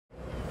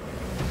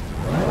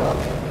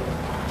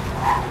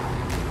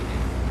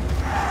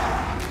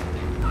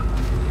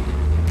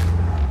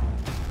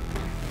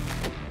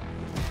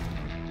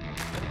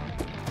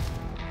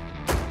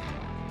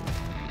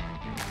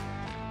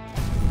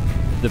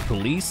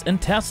Police and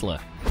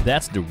Tesla.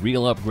 That's the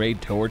real upgrade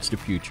towards the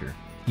future.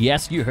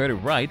 Yes, you heard it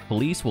right,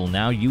 police will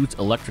now use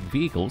electric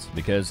vehicles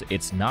because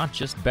it's not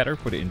just better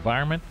for the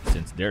environment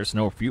since there's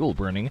no fuel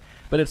burning,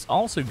 but it's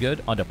also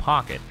good on the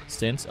pocket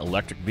since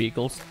electric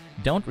vehicles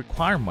don't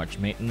require much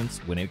maintenance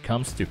when it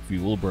comes to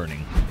fuel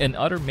burning and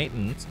other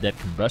maintenance that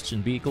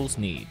combustion vehicles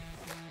need.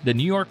 The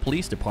New York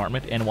Police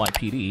Department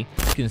 (NYPD)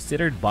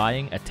 considered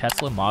buying a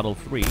Tesla Model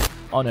 3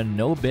 on a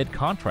no-bid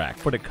contract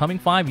for the coming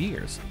 5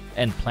 years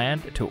and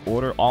planned to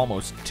order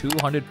almost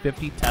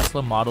 250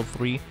 Tesla Model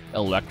 3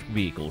 electric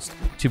vehicles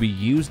to be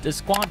used as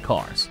squad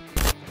cars.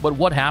 But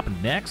what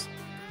happened next?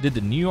 Did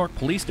the New York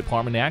Police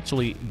Department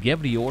actually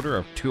give the order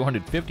of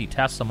 250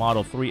 Tesla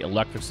Model 3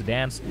 electric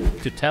sedans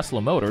to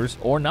Tesla Motors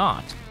or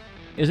not?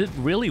 Is it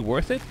really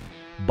worth it?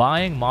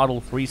 Buying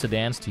Model 3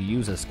 sedans to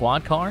use as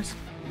squad cars?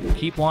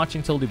 Keep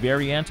watching till the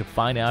very end to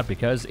find out,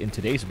 because in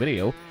today's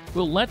video,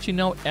 we'll let you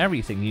know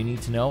everything you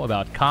need to know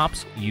about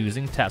cops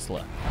using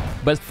Tesla.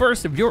 But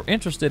first, if you're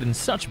interested in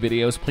such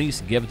videos,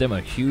 please give them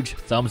a huge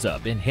thumbs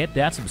up and hit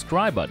that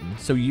subscribe button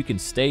so you can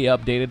stay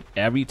updated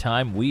every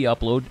time we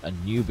upload a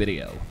new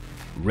video.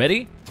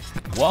 Ready?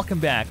 Welcome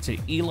back to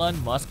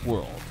Elon Musk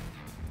World.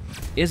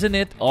 Isn't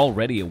it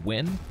already a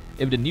win?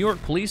 If the New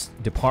York Police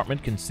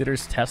Department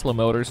considers Tesla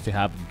Motors to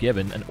have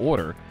given an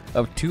order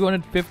of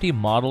 250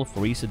 Model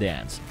 3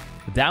 sedans,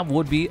 that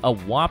would be a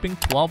whopping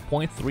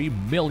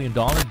 $12.3 million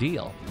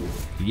deal.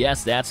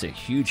 Yes, that's a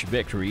huge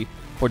victory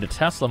for the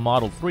Tesla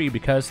Model 3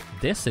 because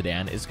this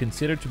sedan is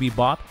considered to be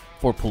bought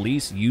for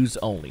police use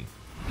only.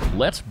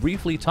 Let's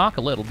briefly talk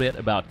a little bit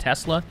about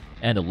Tesla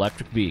and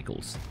electric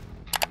vehicles.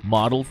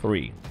 Model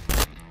 3.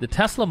 The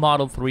Tesla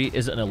Model 3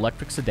 is an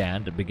electric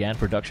sedan that began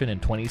production in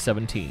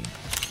 2017.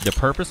 The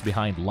purpose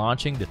behind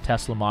launching the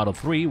Tesla Model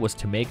 3 was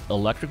to make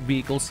electric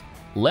vehicles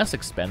less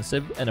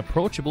expensive and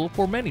approachable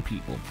for many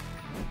people.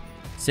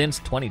 Since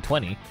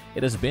 2020,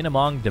 it has been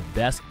among the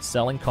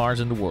best-selling cars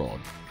in the world.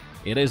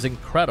 It is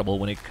incredible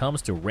when it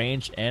comes to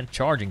range and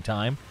charging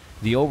time.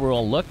 The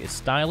overall look is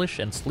stylish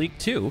and sleek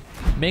too,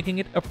 making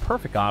it a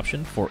perfect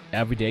option for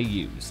everyday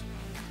use.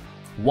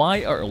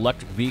 Why are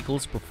electric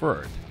vehicles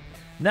preferred?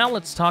 Now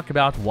let's talk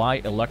about why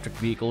electric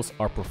vehicles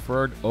are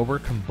preferred over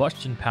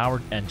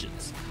combustion-powered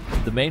engines.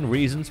 The main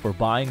reasons for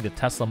buying the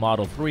Tesla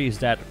Model 3 is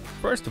that,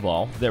 first of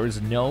all, there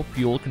is no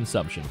fuel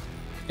consumption,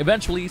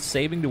 eventually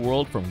saving the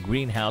world from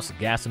greenhouse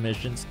gas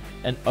emissions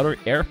and other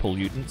air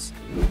pollutants.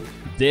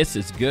 This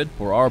is good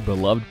for our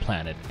beloved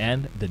planet,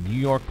 and the New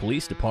York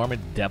Police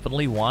Department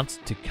definitely wants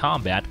to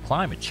combat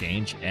climate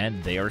change,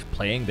 and they are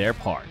playing their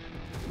part.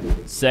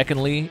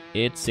 Secondly,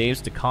 it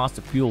saves the cost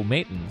of fuel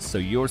maintenance, so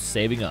you're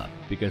saving up,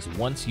 because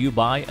once you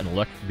buy an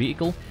electric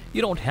vehicle,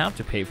 you don't have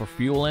to pay for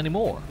fuel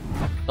anymore.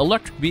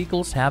 Electric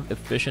vehicles have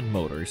efficient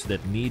motors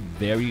that need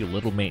very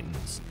little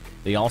maintenance.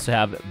 They also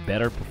have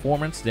better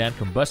performance than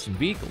combustion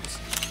vehicles.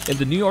 If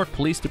the New York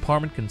Police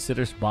Department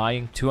considers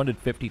buying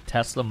 250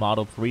 Tesla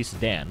Model 3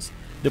 sedans,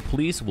 the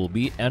police will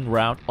be en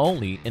route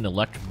only in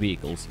electric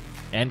vehicles,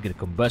 and the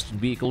combustion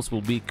vehicles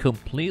will be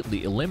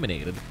completely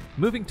eliminated,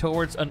 moving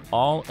towards an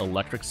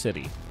all-electric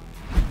city.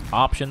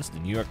 Options: the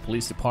New York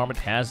Police Department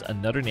has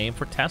another name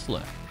for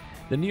Tesla.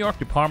 The New York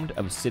Department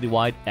of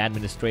Citywide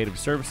Administrative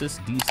Services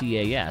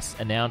 (DCAS)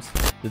 announced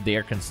that they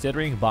are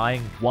considering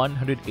buying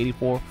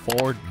 184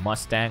 Ford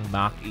Mustang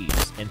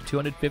Mach-E's and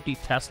 250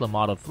 Tesla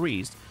Model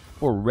 3s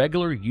for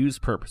regular use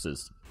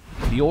purposes.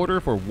 The order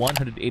for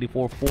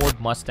 184 Ford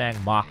Mustang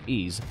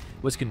Mach-E's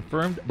was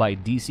confirmed by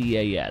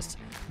DCAS,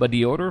 but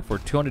the order for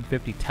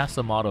 250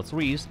 Tesla Model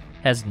 3s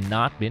has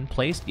not been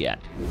placed yet.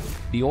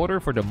 The order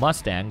for the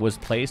Mustang was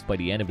placed by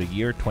the end of the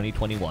year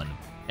 2021,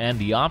 and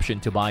the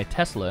option to buy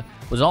Tesla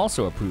was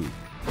also approved.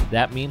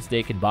 That means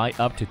they can buy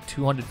up to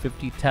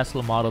 250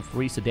 Tesla Model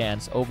 3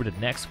 sedans over the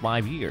next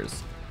 5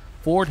 years.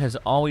 Ford has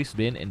always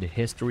been in the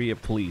history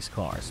of police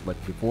cars,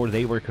 but before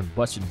they were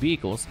combustion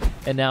vehicles,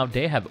 and now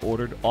they have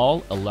ordered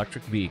all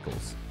electric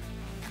vehicles.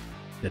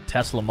 The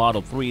Tesla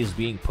Model 3 is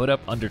being put up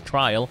under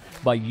trial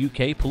by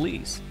UK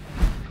police.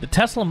 The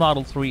Tesla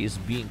Model 3 is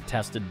being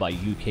tested by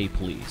UK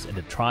police, and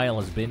the trial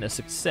has been a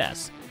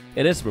success.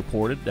 It is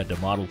reported that the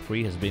Model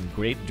 3 has been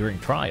great during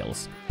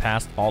trials,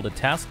 passed all the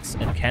tests,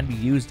 and can be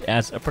used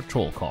as a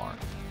patrol car.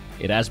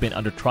 It has been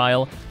under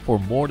trial for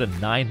more than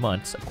 9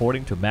 months,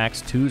 according to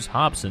Max Tooze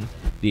Hobson,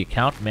 the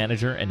account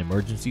manager and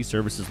emergency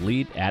services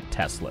lead at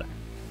Tesla.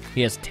 He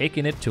has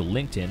taken it to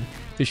LinkedIn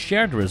to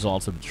share the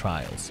results of the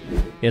trials.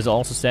 He has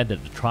also said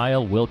that the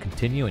trial will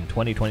continue in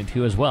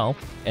 2022 as well,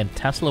 and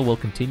Tesla will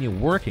continue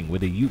working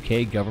with the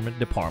UK government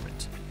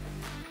department.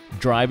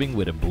 Driving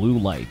with a blue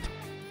light.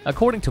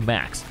 According to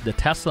Max, the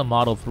Tesla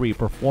Model 3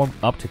 performed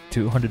up to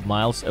 200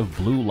 miles of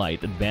blue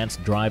light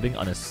advanced driving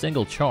on a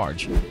single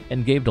charge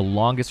and gave the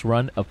longest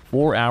run of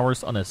 4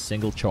 hours on a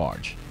single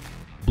charge.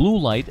 Blue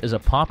light is a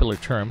popular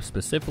term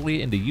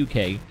specifically in the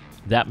UK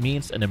that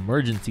means an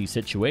emergency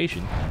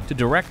situation to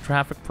direct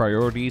traffic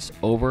priorities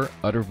over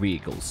other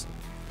vehicles.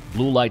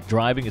 Blue light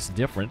driving is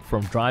different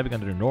from driving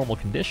under normal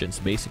conditions.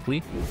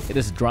 Basically, it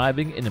is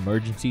driving in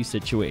emergency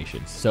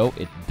situations, so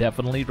it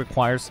definitely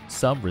requires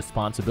some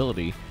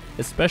responsibility,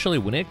 especially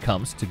when it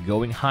comes to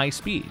going high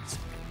speeds.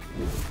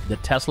 The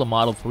Tesla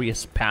Model 3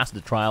 has passed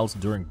the trials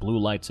during blue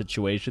light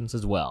situations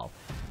as well.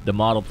 The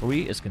Model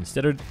 3 is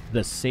considered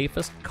the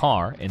safest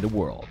car in the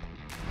world.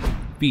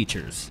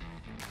 Features: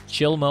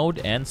 chill mode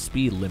and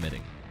speed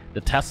limiting. The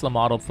Tesla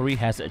Model 3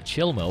 has a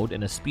chill mode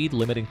and a speed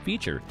limiting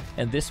feature,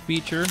 and this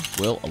feature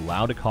will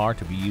allow the car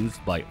to be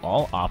used by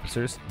all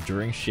officers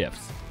during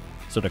shifts.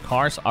 So the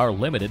cars are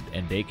limited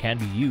and they can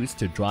be used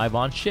to drive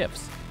on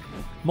shifts.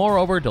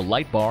 Moreover, the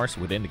light bars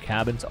within the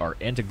cabins are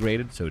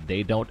integrated so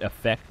they don't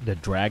affect the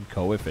drag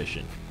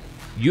coefficient.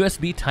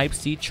 USB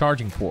Type-C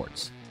charging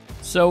ports.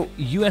 So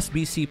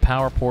USB-C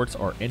power ports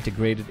are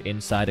integrated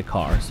inside a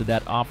car so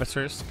that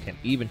officers can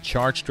even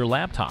charge their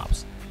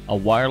laptops. A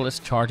wireless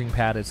charging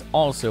pad is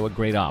also a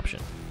great option.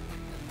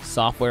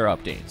 Software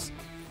updates.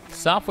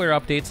 Software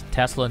updates.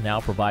 Tesla now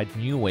provide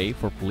new way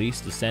for police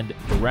to send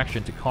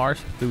direction to cars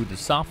through the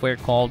software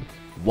called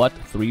What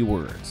 3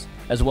 Words,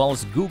 as well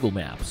as Google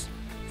Maps.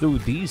 Through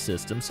these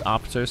systems,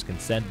 officers can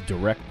send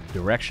direct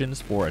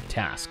directions for a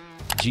task.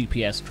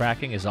 GPS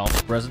tracking is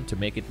also present to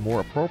make it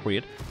more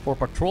appropriate for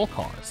patrol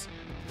cars.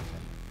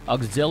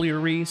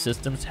 Auxiliary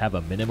systems have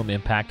a minimum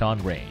impact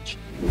on range.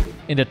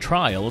 In the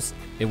trials,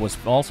 it was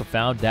also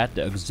found that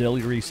the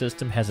auxiliary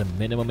system has a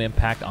minimum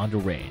impact on the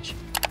range.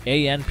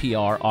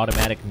 ANPR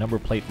automatic number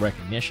plate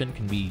recognition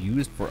can be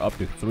used for up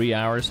to 3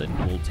 hours and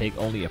will take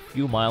only a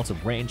few miles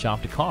of range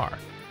off the car.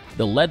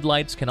 The LED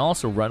lights can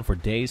also run for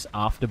days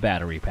off the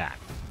battery pack.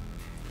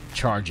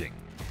 Charging.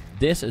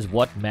 This is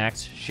what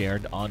Max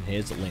shared on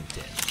his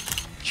LinkedIn.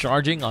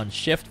 Charging on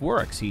shift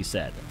works, he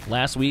said.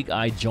 Last week,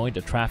 I joined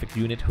a traffic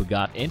unit who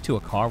got into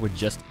a car with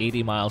just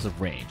 80 miles of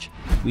range.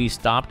 We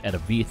stopped at a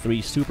V3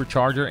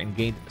 supercharger and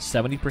gained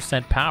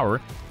 70%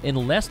 power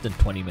in less than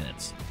 20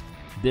 minutes.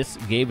 This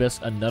gave us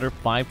another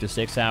 5 to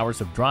 6 hours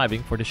of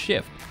driving for the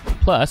shift.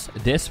 Plus,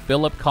 this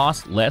fill-up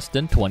cost less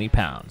than 20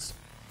 pounds.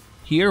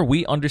 Here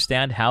we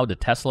understand how the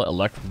Tesla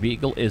electric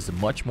vehicle is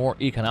much more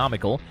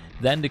economical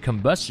than the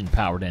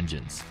combustion-powered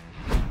engines,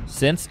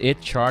 since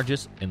it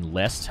charges in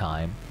less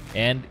time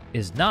and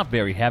is not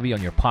very heavy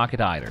on your pocket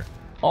either.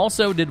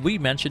 Also, did we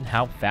mention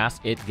how fast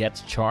it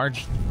gets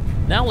charged?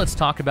 Now let's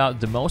talk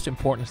about the most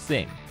important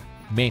thing,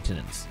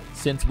 maintenance.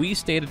 Since we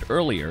stated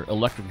earlier,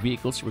 electric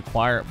vehicles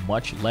require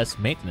much less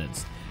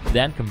maintenance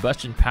than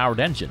combustion-powered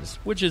engines,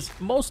 which is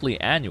mostly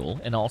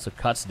annual and also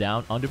cuts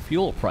down on the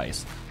fuel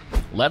price.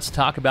 Let's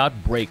talk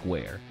about brake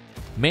wear.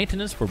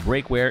 Maintenance for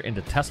brake wear in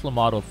the Tesla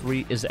Model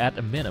 3 is at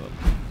a minimum.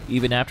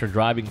 Even after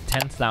driving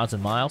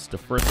 10,000 miles, the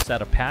first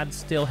set of pads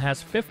still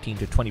has 15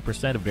 to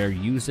 20% of their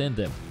use in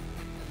them.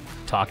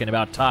 Talking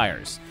about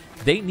tires,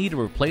 they need a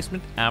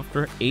replacement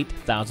after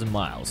 8,000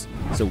 miles.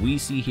 So we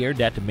see here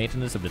that the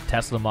maintenance of the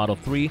Tesla Model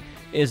 3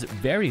 is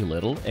very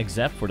little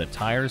except for the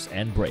tires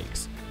and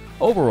brakes.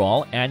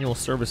 Overall, annual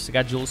service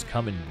schedules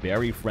come in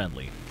very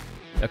friendly.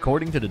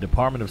 According to the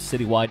Department of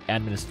Citywide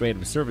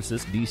Administrative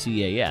Services,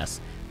 DCAS,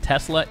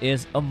 Tesla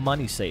is a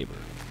money saver.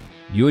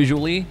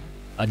 Usually,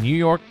 a New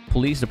York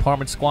Police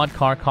Department squad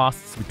car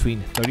costs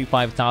between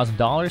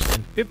 $35,000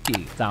 and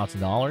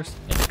 $50,000,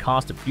 and the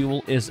cost of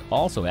fuel is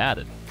also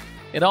added.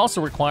 It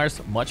also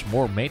requires much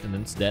more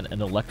maintenance than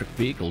an electric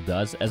vehicle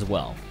does as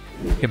well.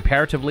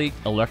 Comparatively,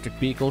 electric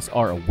vehicles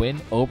are a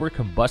win over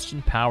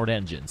combustion-powered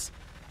engines.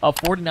 A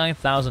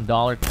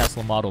 $49,000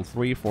 Tesla Model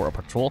 3 for a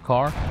patrol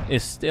car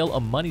is still a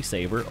money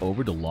saver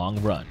over the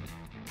long run.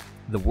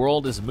 The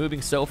world is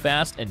moving so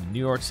fast, and New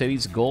York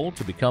City's goal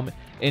to become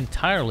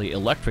entirely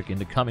electric in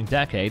the coming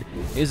decade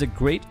is a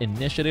great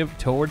initiative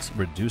towards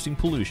reducing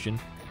pollution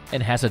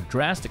and has a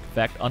drastic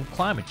effect on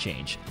climate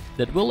change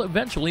that will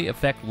eventually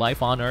affect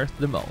life on Earth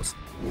the most.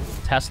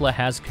 Tesla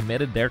has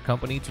committed their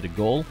company to the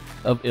goal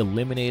of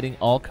eliminating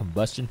all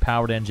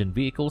combustion-powered engine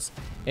vehicles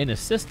and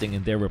assisting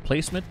in their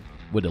replacement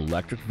with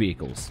electric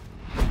vehicles.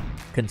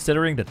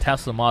 Considering the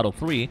Tesla Model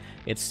 3,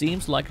 it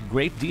seems like a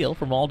great deal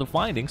from all the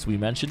findings we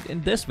mentioned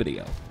in this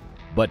video.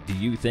 But do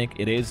you think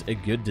it is a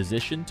good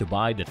decision to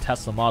buy the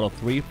Tesla Model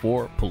 3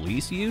 for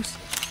police use?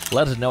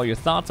 Let us know your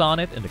thoughts on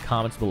it in the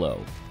comments below.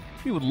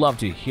 We would love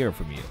to hear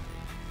from you.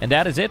 And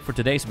that is it for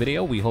today's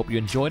video. We hope you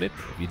enjoyed it.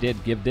 If you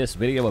did, give this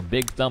video a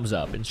big thumbs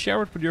up and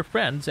share it with your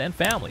friends and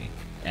family.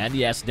 And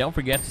yes, don't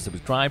forget to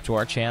subscribe to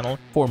our channel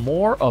for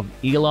more of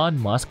Elon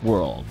Musk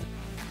World.